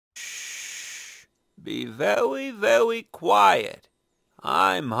Be very, very quiet.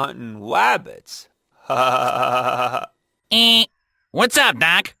 I'm hunting wabbits. Ha ha ha. What's up,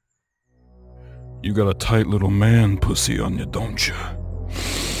 Doc? You got a tight little man pussy on you, don't you?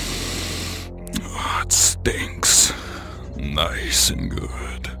 Oh, it stinks. Nice and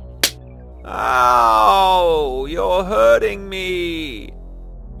good. Ow! You're hurting me.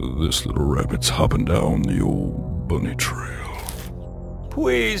 This little rabbit's hopping down the old bunny trail.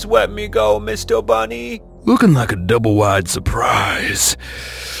 Please let me go, Mr. Bunny. Looking like a double-wide surprise.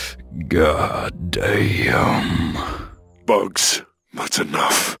 God damn. Bugs, that's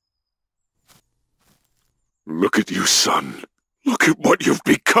enough. Look at you, son. Look at what you've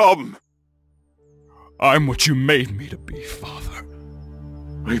become. I'm what you made me to be, Father.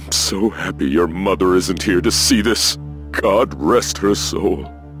 I'm so happy your mother isn't here to see this. God rest her soul.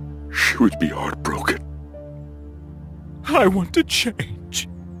 She would be heartbroken. I want to change,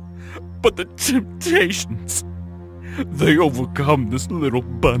 but the temptations, they overcome this little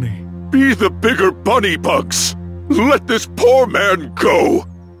bunny. Be the bigger bunny, Bugs. Let this poor man go.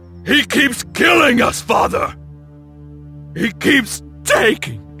 He keeps killing us, Father. He keeps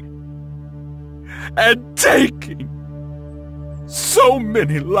taking and taking. So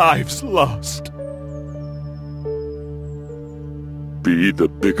many lives lost. Be the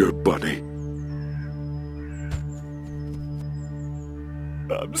bigger bunny.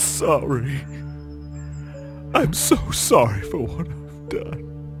 I'm sorry. I'm so sorry for what I've done.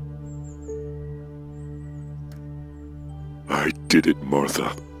 I did it,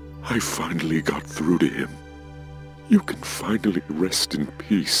 Martha. I finally got through to him. You can finally rest in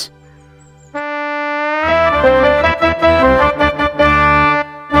peace.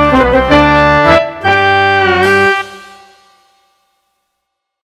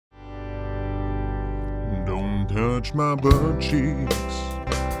 Don't touch my butt cheeks.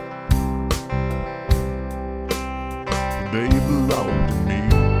 They belong to me.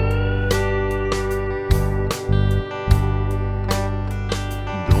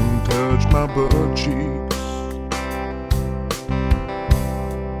 Don't touch my butt cheeks.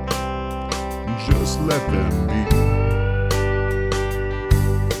 Just let them be.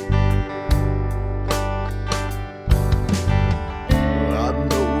 I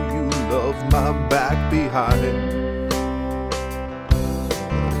know you love my back behind.